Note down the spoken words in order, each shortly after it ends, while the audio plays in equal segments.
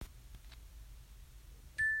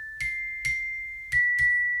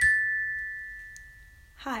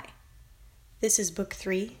Hi, this is Book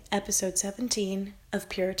 3, Episode 17 of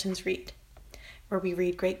Puritans Read, where we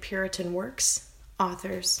read great Puritan works,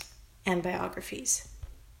 authors, and biographies.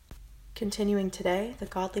 Continuing today, The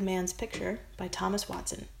Godly Man's Picture by Thomas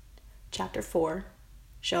Watson, Chapter 4,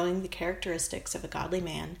 Showing the Characteristics of a Godly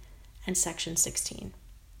Man, and Section 16.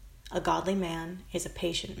 A godly man is a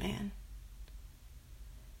patient man.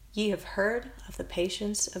 Ye have heard of the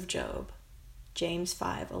patience of Job. James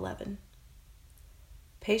 5:11.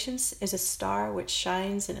 Patience is a star which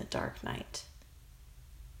shines in a dark night.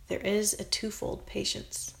 There is a twofold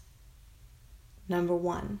patience. Number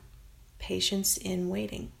 1, patience in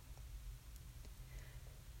waiting.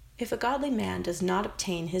 If a godly man does not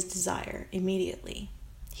obtain his desire immediately,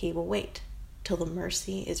 he will wait till the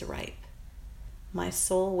mercy is ripe. My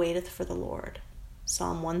soul waiteth for the Lord.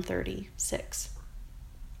 Psalm 130:6.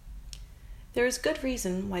 There is good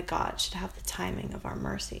reason why God should have the timing of our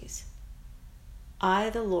mercies.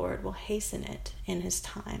 I, the Lord, will hasten it in his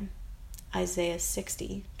time. Isaiah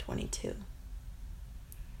 60:22.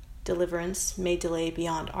 Deliverance may delay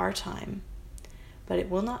beyond our time, but it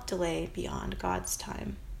will not delay beyond God's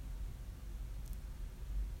time.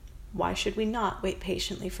 Why should we not wait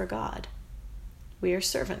patiently for God? We are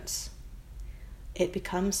servants. It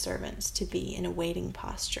becomes servants to be in a waiting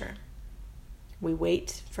posture. We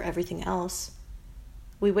wait for everything else.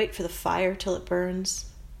 We wait for the fire till it burns.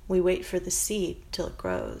 We wait for the seed till it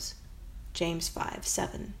grows. James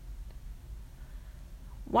 5:7.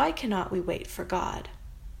 Why cannot we wait for God?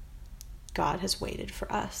 God has waited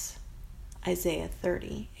for us. Isaiah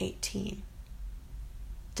 30:18.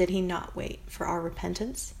 Did he not wait for our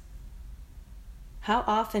repentance? How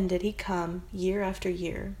often did he come year after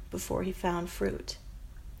year before he found fruit?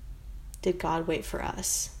 Did God wait for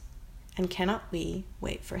us? And cannot we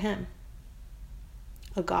wait for him?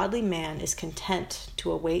 A godly man is content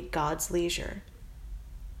to await God's leisure.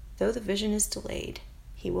 Though the vision is delayed,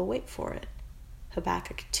 he will wait for it.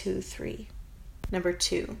 Habakkuk 2:3. Number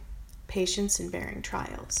 2, patience in bearing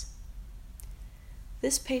trials.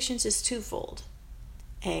 This patience is twofold.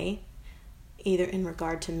 A, either in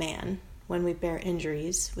regard to man, when we bear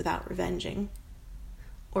injuries without revenging,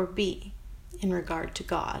 or B, in regard to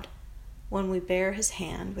God, when we bear his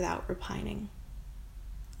hand without repining.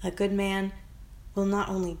 A good man will not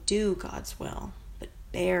only do God's will, but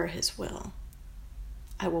bear his will.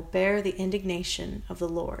 I will bear the indignation of the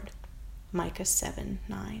Lord. Micah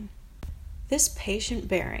 7:9. This patient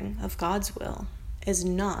bearing of God's will is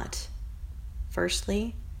not,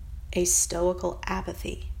 firstly, a stoical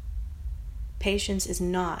apathy. Patience is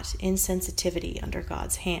not insensitivity under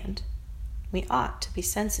God's hand. We ought to be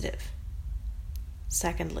sensitive.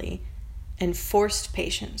 Secondly, enforced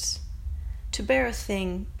patience, to bear a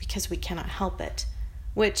thing because we cannot help it,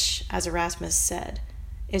 which, as Erasmus said,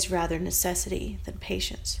 is rather necessity than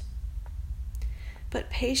patience. But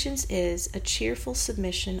patience is a cheerful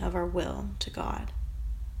submission of our will to God.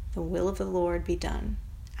 The will of the Lord be done.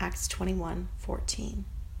 Acts 21:14.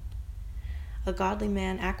 A godly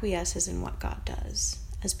man acquiesces in what God does,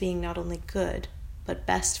 as being not only good, but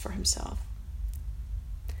best for himself.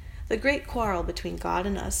 The great quarrel between God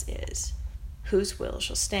and us is, whose will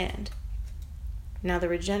shall stand? Now the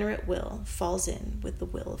regenerate will falls in with the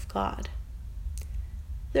will of God.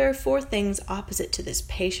 There are 4 things opposite to this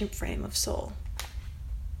patient frame of soul.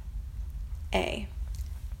 A,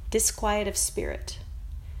 disquiet of spirit,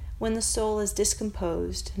 when the soul is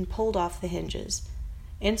discomposed and pulled off the hinges,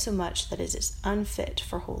 insomuch that it is unfit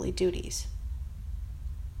for holy duties.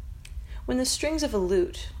 When the strings of a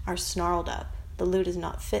lute are snarled up, the lute is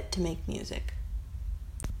not fit to make music.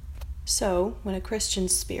 So, when a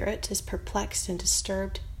Christian's spirit is perplexed and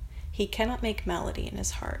disturbed, he cannot make melody in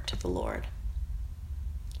his heart to the Lord.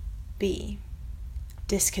 B,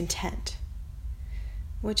 discontent,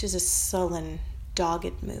 which is a sullen,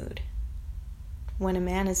 dogged mood. When a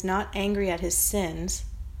man is not angry at his sins,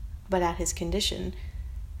 but at his condition,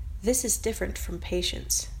 this is different from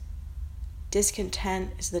patience.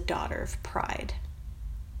 Discontent is the daughter of pride.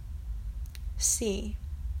 C,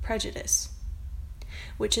 prejudice,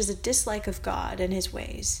 which is a dislike of God and his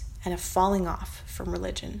ways, and a falling off from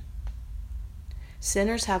religion.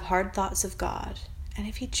 Sinners have hard thoughts of God, and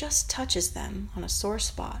if he just touches them on a sore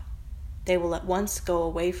spot, they will at once go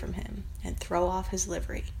away from him and throw off his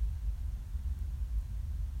livery.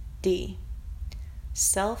 D,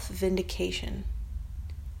 self-vindication,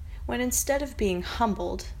 when instead of being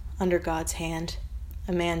humbled under God's hand,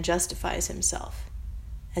 a man justifies himself,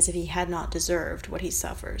 as if he had not deserved what he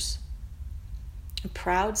suffers. A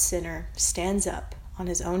proud sinner stands up on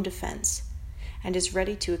his own defense and is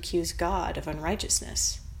ready to accuse God of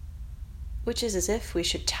unrighteousness. which is as if we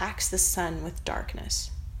should tax the sun with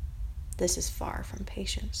darkness. This is far from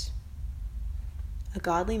patience. A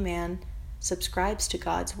godly man subscribes to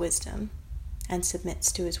God's wisdom and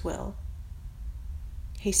submits to his will.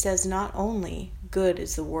 He says not only, "Good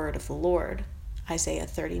is the word of the Lord," Isaiah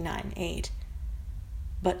 39:8,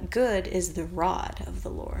 but "Good is the rod of the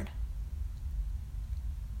Lord."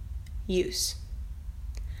 Use.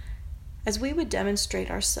 As we would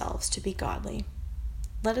demonstrate ourselves to be godly,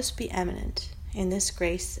 let us be eminent in this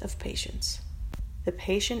grace of patience. The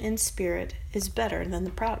patient in spirit is better than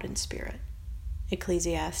the proud in spirit.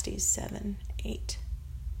 Ecclesiastes 7:8.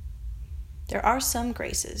 There are some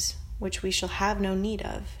graces which we shall have no need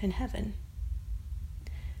of in heaven.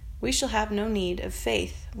 We shall have no need of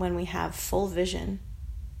faith when we have full vision,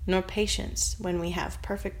 nor patience when we have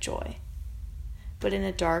perfect joy. But in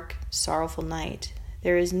a dark, sorrowful night,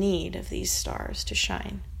 there is need of these stars to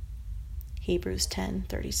shine. Hebrews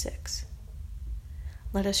 10:36.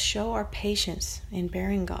 Let us show our patience in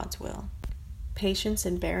bearing God's will. Patience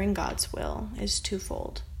in bearing God's will is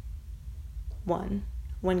twofold. 1,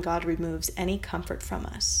 when God removes any comfort from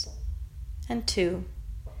us. And 2,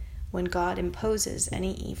 when God imposes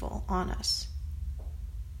any evil on us.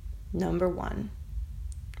 Number 1,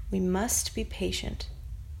 we must be patient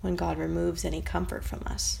when God removes any comfort from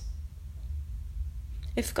us.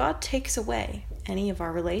 If God takes away any of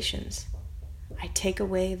our relations, I take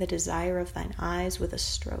away the desire of thine eyes with a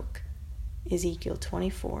stroke. Ezekiel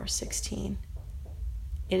 24:16.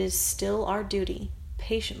 It is still our duty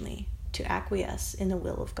patiently to acquiesce in the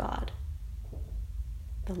will of God.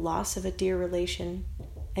 The loss of a dear relation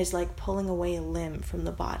is like pulling away a limb from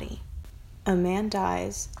the body. A man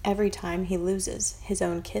dies every time he loses his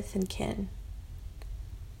own kith and kin.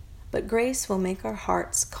 But grace will make our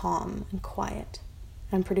hearts calm and quiet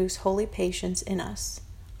and produce holy patience in us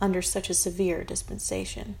under such a severe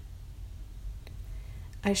dispensation.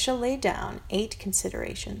 I shall lay down 8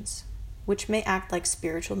 considerations which may act like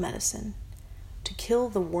spiritual medicine to kill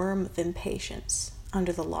the worm of impatience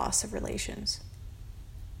under the loss of relations.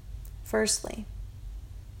 Firstly,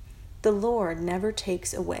 the Lord never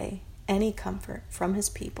takes away any comfort from his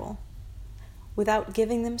people without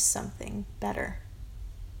giving them something better.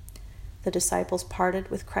 The disciples parted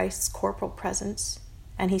with Christ's corporal presence,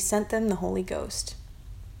 and he sent them the Holy Ghost.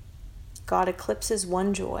 God eclipses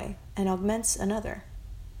one joy and augments another.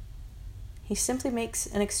 He simply makes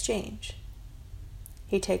an exchange.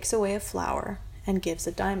 He takes away a flower and gives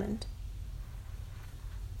a diamond.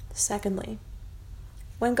 Secondly,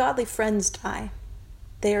 when godly friends die,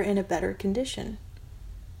 they are in a better condition.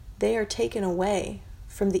 They are taken away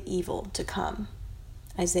from the evil to come.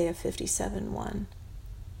 Isaiah 57:1.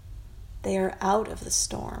 They are out of the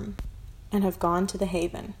storm and have gone to the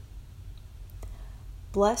haven.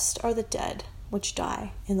 Blessed are the dead which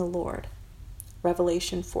die in the Lord.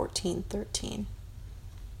 Revelation 14:13.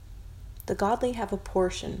 The godly have a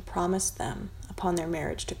portion promised them upon their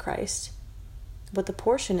marriage to Christ, but the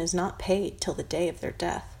portion is not paid till the day of their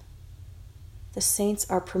death. The saints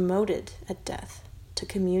are promoted at death to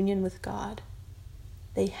communion with God.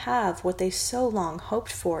 They have what they so long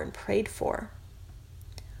hoped for and prayed for.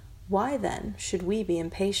 Why then should we be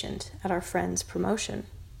impatient at our friend's promotion?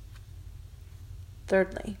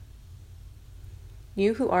 Thirdly,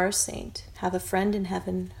 you who are a saint have a friend in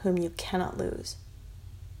heaven whom you cannot lose.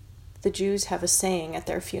 The Jews have a saying at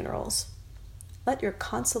their funerals, "Let your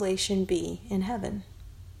consolation be in heaven."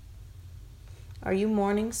 Are you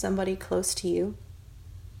mourning somebody close to you?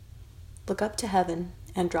 Look up to heaven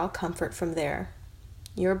and draw comfort from there.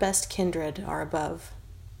 Your best kindred are above.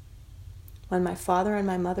 When my father and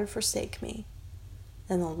my mother forsake me,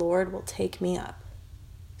 then the Lord will take me up.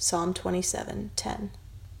 Psalm 27:10.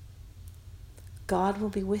 God will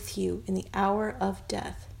be with you in the hour of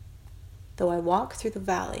death. Though I walk through the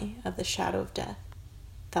valley of the shadow of death,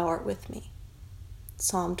 thou art with me.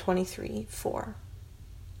 Psalm 23:4.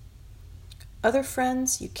 Other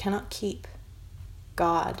friends you cannot keep.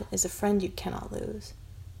 God is a friend you cannot lose.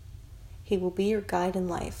 He will be your guide in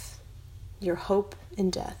life, your hope in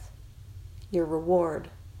death, your reward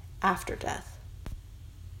after death.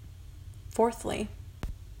 Fourthly,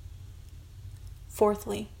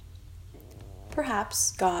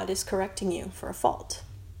 perhaps God is correcting you for a fault,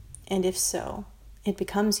 and if so, it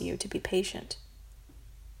becomes you to be patient.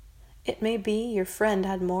 It may be your friend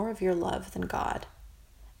had more of your love than God,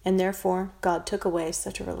 and therefore God took away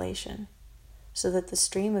such a relation, so that the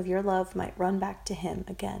stream of your love might run back to him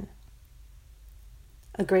again.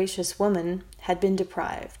 A gracious woman had been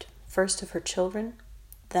deprived, first of her children,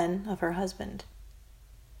 then of her husband.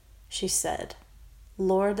 She said,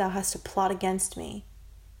 "Lord, thou hast a plot against me.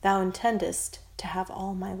 Thou intendest to have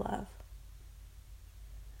all my love."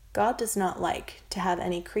 God does not like to have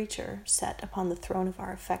any creature set upon the throne of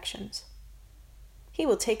our affections. He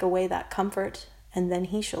will take away that comfort, and then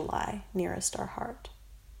he shall lie nearest our heart.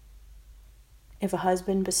 If a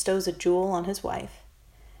husband bestows a jewel on his wife,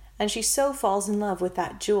 and she so falls in love with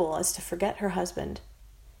that jewel as to forget her husband,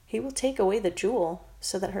 he will take away the jewel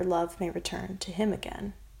so that her love may return to him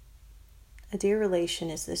again. A dear relation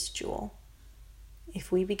is this jewel.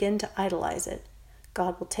 If we begin to idolize it,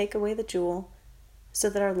 God will take away the jewel so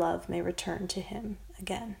that our love may return to him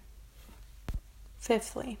again.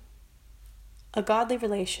 Fifthly, a godly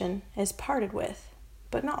relation is parted with,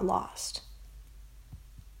 but not lost.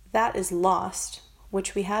 That is lost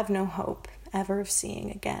which we have no hope ever of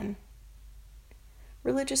seeing again.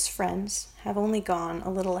 Religious friends have only gone a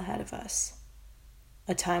little ahead of us.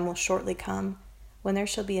 A time will shortly come when there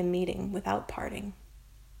shall be a meeting without parting.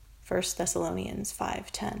 1 Thessalonians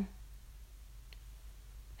 5:10.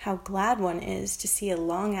 How glad one is to see a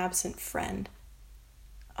long-absent friend.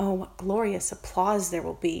 Oh, what glorious applause there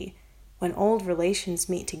will be when old relations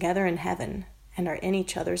meet together in heaven and are in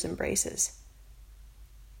each other's embraces.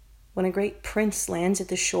 When a great prince lands at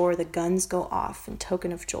the shore, the guns go off in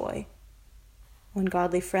token of joy. When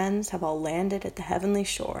godly friends have all landed at the heavenly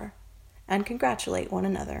shore and congratulate one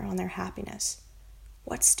another on their happiness,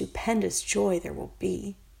 what stupendous joy there will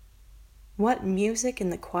be! What music in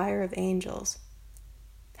the choir of angels!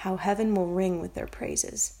 How heaven will ring with their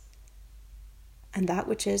praises. And that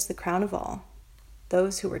which is the crown of all,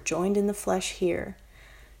 those who were joined in the flesh here,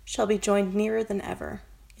 shall be joined nearer than ever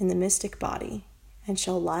in the mystic body, and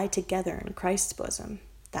shall lie together in Christ's bosom,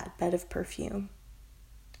 that bed of perfume.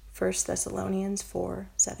 1 Thessalonians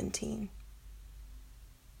 4:17.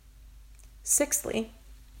 Sixthly,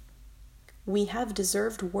 we have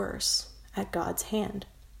deserved worse at God's hand.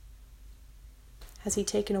 Has he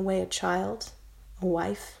taken away a child, a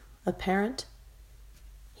wife, a parent?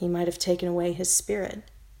 He might have taken away his spirit.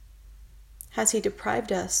 Has he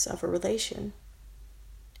deprived us of a relation?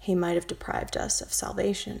 He might have deprived us of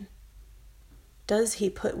salvation. Does he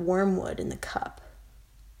put wormwood in the cup?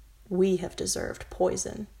 We have deserved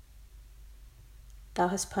poison. Thou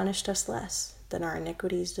hast punished us less than our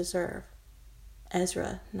iniquities deserve.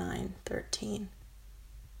 Ezra 9:13.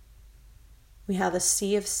 We have a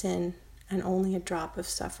sea of sin and only a drop of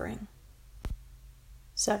suffering.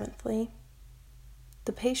 Seventhly,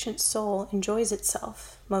 the patient soul enjoys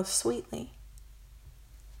itself most sweetly.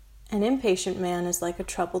 An impatient man is like a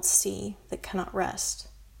troubled sea that cannot rest.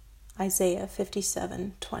 Isaiah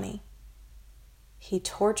 57:20. He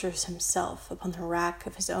tortures himself upon the rack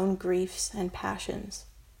of his own griefs and passions,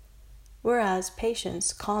 whereas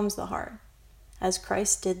patience calms the heart, as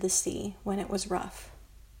Christ did the sea when it was rough.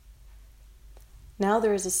 Now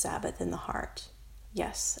there is a Sabbath in the heart,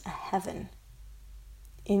 yes, a heaven.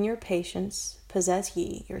 In your patience possess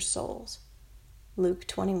ye your souls. Luke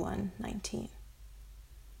 21:19.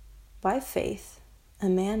 By faith a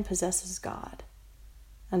man possesses God,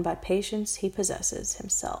 and by patience he possesses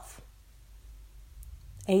himself.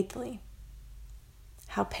 Eighthly,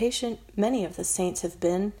 how patient many of the saints have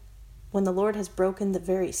been when the Lord has broken the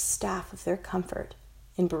very staff of their comfort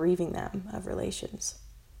in bereaving them of relations.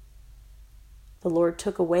 The Lord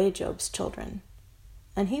took away Job's children,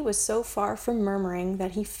 and he was so far from murmuring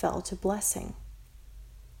that he fell to blessing.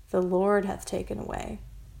 The Lord hath taken away.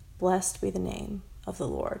 Blessed be the name of the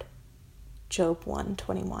Lord. Job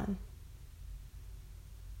 1:21.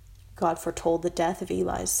 God foretold the death of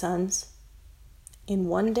Eli's sons. In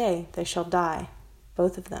one day they shall die,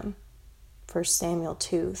 both of them. 1 Samuel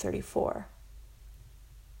 2:34.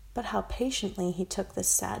 But how patiently he took this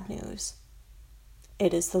sad news.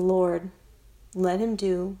 It is the Lord. Let him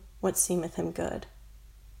do what seemeth him good.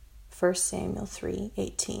 1 Samuel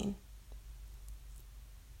 3:18.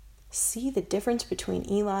 See the difference between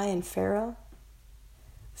Eli and Pharaoh?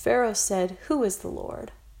 Pharaoh said, "Who is the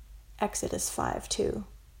Lord?" Exodus 5:2.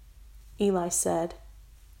 Eli said,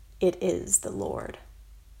 "It is the Lord."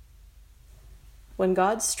 When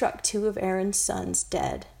God struck 2 of Aaron's sons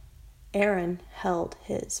dead, Aaron held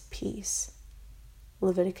his peace.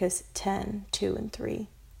 Leviticus 10:2 and 3.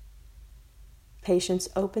 Patience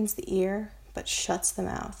opens the ear, but shuts the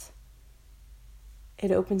mouth.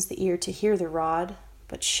 It opens the ear to hear the rod,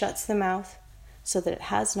 but shuts the mouth so that it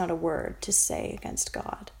has not a word to say against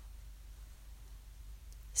God.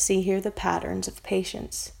 See here the patterns of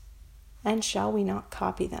patience, and shall we not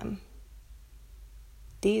copy them?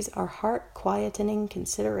 These are heart-quietening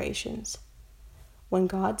considerations when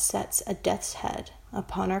God sets a death's head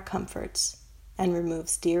upon our comforts and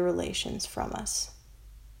removes dear relations from us.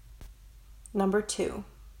 Number 2,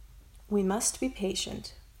 we must be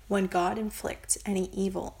patient when God inflicts any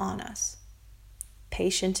evil on us.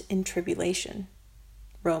 patient in tribulation.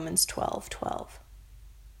 Romans 12:12.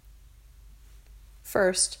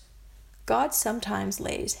 First, God sometimes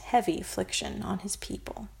lays heavy affliction on his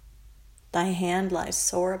people. Thy hand lies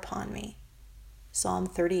sore upon me. Psalm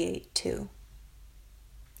 38:2.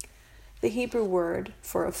 The Hebrew word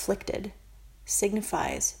for afflicted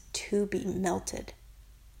signifies to be melted.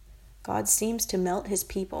 God seems to melt his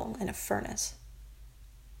people in a furnace.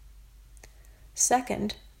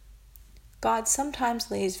 Second, God sometimes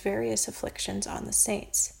lays various afflictions on the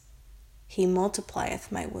saints. He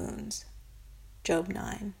multiplieth my wounds. Job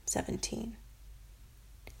 9:17.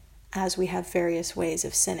 As we have various ways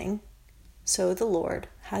of sinning, so the Lord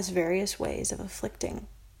has various ways of afflicting.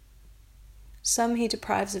 Some he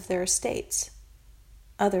deprives of their estates,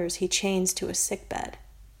 others he chains to a sickbed,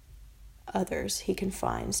 others he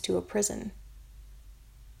confines to a prison.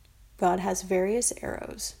 God has various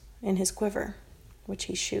arrows in his quiver, which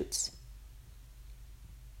he shoots.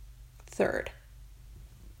 Third,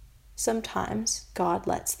 sometimes God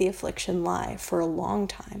lets the affliction lie for a long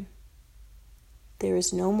time. There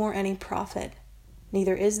is no more any prophet,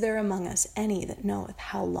 neither is there among us any that knoweth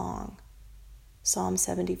how long. Psalm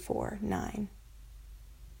 74:9.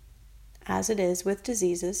 As it is with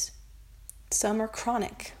diseases, some are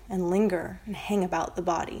chronic and linger and hang about the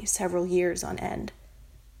body several years on end.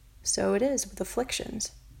 So it is with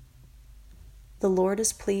afflictions. The Lord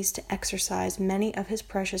is pleased to exercise many of his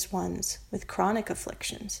precious ones with chronic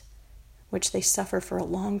afflictions, which they suffer for a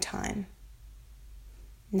long time.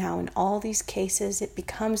 Now in all these cases it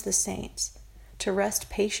becomes the saints to rest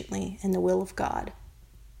patiently in the will of God.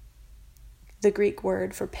 The Greek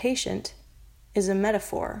word for patient is a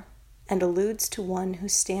metaphor and alludes to one who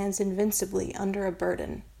stands invincibly under a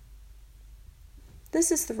burden.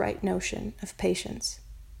 This is the right notion of patience,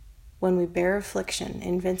 when we bear affliction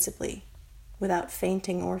invincibly, without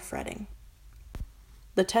fainting or fretting.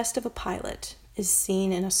 The test of a pilot is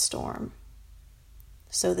seen in a storm,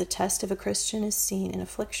 so the test of a Christian is seen in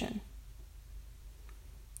affliction.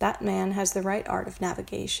 That man has the right art of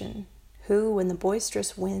navigation, who, when the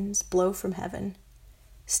boisterous winds blow from heaven,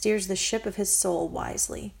 steers the ship of his soul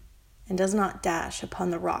wisely, and does not dash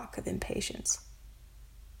upon the rock of impatience.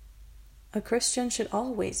 A Christian should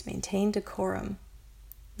always maintain decorum,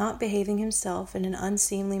 not behaving himself in an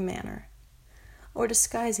unseemly manner, or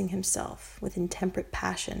disguising himself with intemperate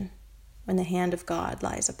passion when the hand of God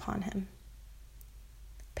lies upon him.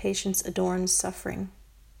 Patience adorns suffering.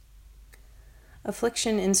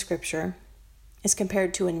 Affliction in Scripture is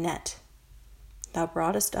compared to a net. Thou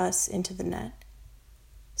broughtest us into the net.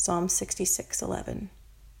 Psalm 66:11.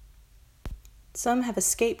 Some have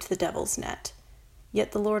escaped the devil's net,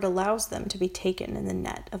 yet the Lord allows them to be taken in the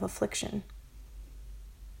net of affliction.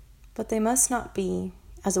 But they must not be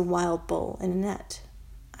as a wild bull in a net,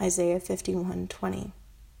 Isaiah 51:20,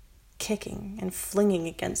 kicking and flinging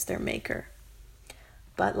against their Maker,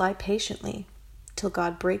 but lie patiently till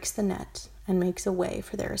God breaks the net and makes a way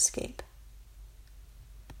for their escape.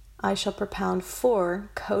 I shall propound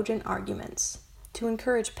 4 cogent arguments to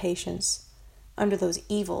encourage patience under those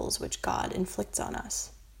evils which God inflicts on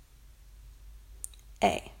us.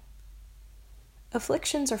 A.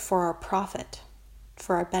 Afflictions are for our profit,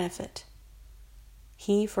 for our benefit.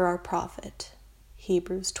 He for our profit.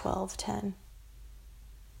 Hebrews 12:10.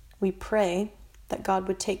 We pray that God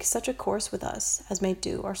would take such a course with us as may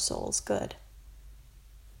do our souls good.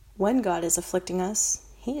 When God is afflicting us,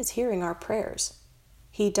 he is hearing our prayers.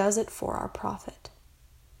 He does it for our profit.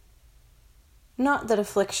 Not that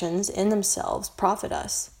afflictions in themselves profit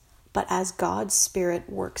us, but as God's Spirit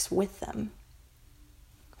works with them.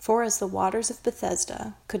 For as the waters of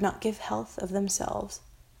Bethesda could not give health of themselves,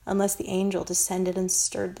 unless the angel descended and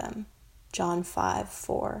stirred them, John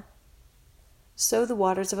 5:4, so the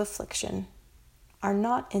waters of affliction are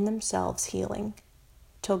not in themselves healing,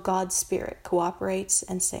 till God's Spirit cooperates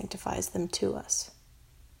and sanctifies them to us.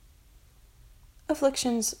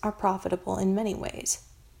 Afflictions are profitable in many ways.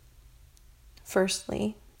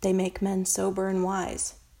 Firstly, they make men sober and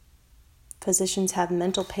wise. Physicians have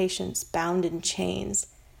mental patients bound in chains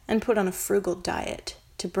and put on a frugal diet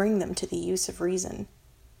to bring them to the use of reason.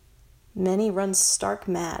 Many run stark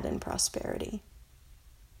mad in prosperity.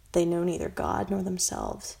 They know neither God nor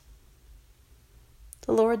themselves.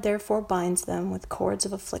 The Lord therefore binds them with cords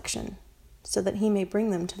of affliction, so that he may bring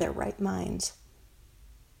them to their right minds.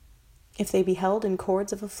 If they be held in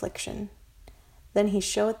cords of affliction, then he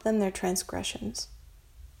showeth them their transgressions.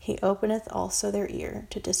 He openeth also their ear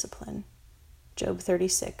to discipline. Job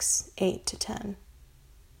 36:8-10.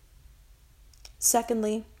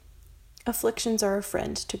 Secondly, afflictions are a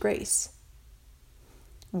friend to grace.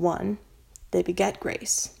 1. They beget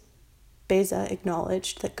grace. Beza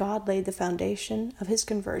acknowledged that God laid the foundation of his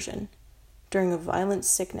conversion during a violent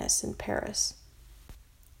sickness in Paris.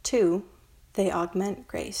 2. They augment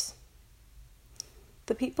grace.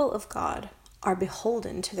 The people of God are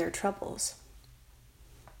beholden to their troubles.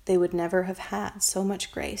 They would never have had so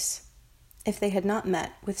much grace if they had not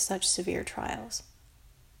met with such severe trials.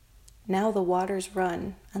 Now the waters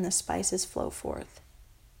run and the spices flow forth.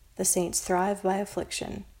 The saints thrive by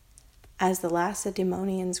affliction, as the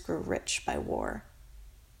Lacedaemonians grew rich by war.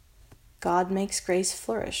 God makes grace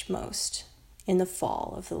flourish most in the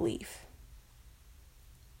fall of the leaf.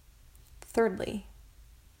 Thirdly,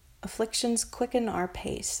 afflictions quicken our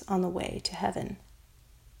pace on the way to heaven.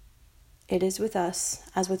 It is with us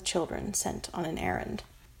as with children sent on an errand.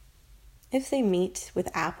 If they meet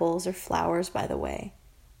with apples or flowers by the way,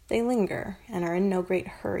 they linger and are in no great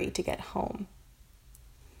hurry to get home.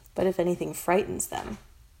 But if anything frightens them,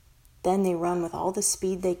 then they run with all the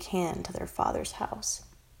speed they can to their Father's house.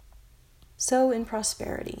 So in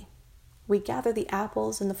prosperity, we gather the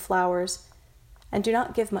apples and the flowers and do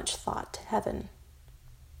not give much thought to heaven.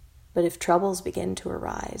 But if troubles begin to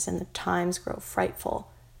arise and the times grow frightful,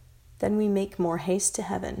 then we make more haste to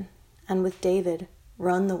heaven, and with David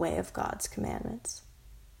run the way of God's commandments.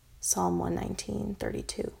 Psalm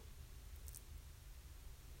 119:32.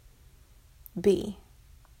 B.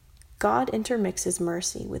 God intermixes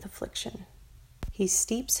mercy with affliction. He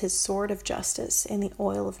steeps his sword of justice in the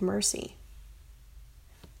oil of mercy.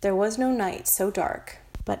 There was no night so dark,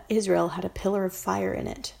 but Israel had a pillar of fire in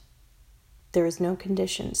it. There is no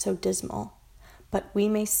condition so dismal, but we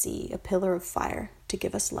may see a pillar of fire to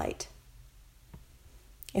give us light.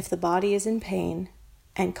 If the body is in pain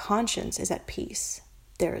and conscience is at peace,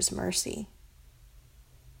 there is mercy.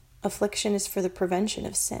 Affliction is for the prevention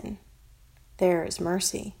of sin. There is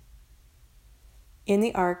mercy. In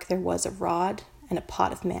the ark there was a rod and a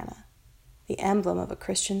pot of manna, the emblem of a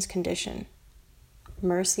Christian's condition.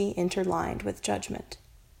 Mercy interlined with judgment.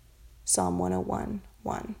 Psalm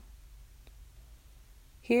 101:1.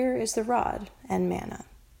 Here is the rod and manna.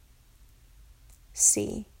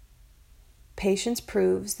 C. Patience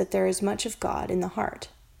proves that there is much of God in the heart.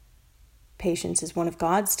 Patience is one of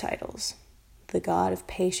God's titles, the God of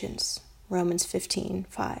patience, Romans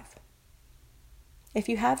 15:5. If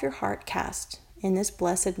you have your heart cast in this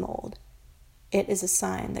blessed mold, it is a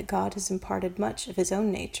sign that God has imparted much of his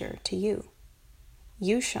own nature to you.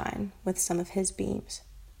 You shine with some of his beams.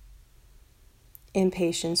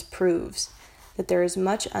 Impatience proves that there is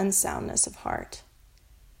much unsoundness of heart.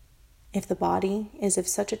 If the body is of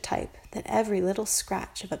such a type that every little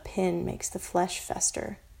scratch of a pin makes the flesh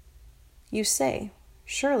fester, you say,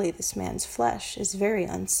 surely this man's flesh is very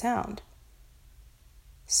unsound.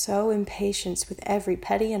 So impatience with every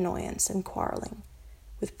petty annoyance and quarreling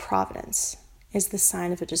with providence is the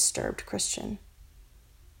sign of a disturbed Christian.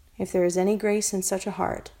 If there is any grace in such a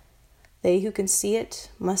heart, they who can see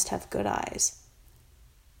it must have good eyes.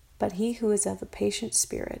 But he who is of a patient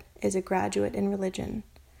spirit is a graduate in religion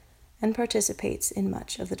and participates in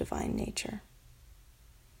much of the divine nature.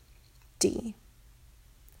 D.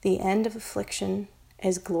 The end of affliction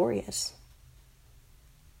is glorious.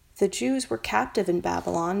 The Jews were captive in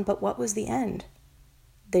Babylon, but what was the end?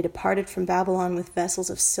 They departed from Babylon with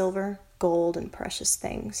vessels of silver, gold, and precious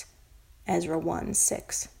things. Ezra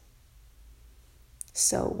 1:6.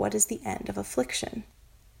 So what is the end of affliction?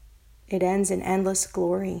 It ends in endless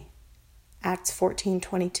glory. Acts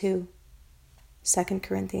 14:22. 2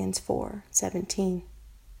 Corinthians 4:17.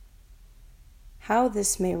 How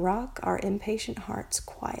this may rock our impatient hearts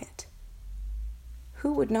quiet.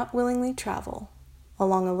 Who would not willingly travel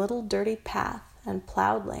along a little dirty path and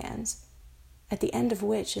plowed lands, at the end of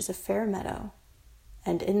which is a fair meadow,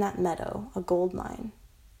 and in that meadow a gold mine?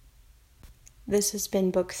 This has been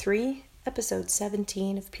Book 3, Episode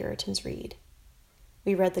 17 of Puritans Read.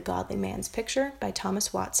 We read The Godly Man's Picture by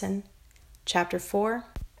Thomas Watson, Chapter 4,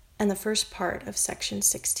 and the first part of Section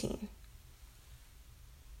 16.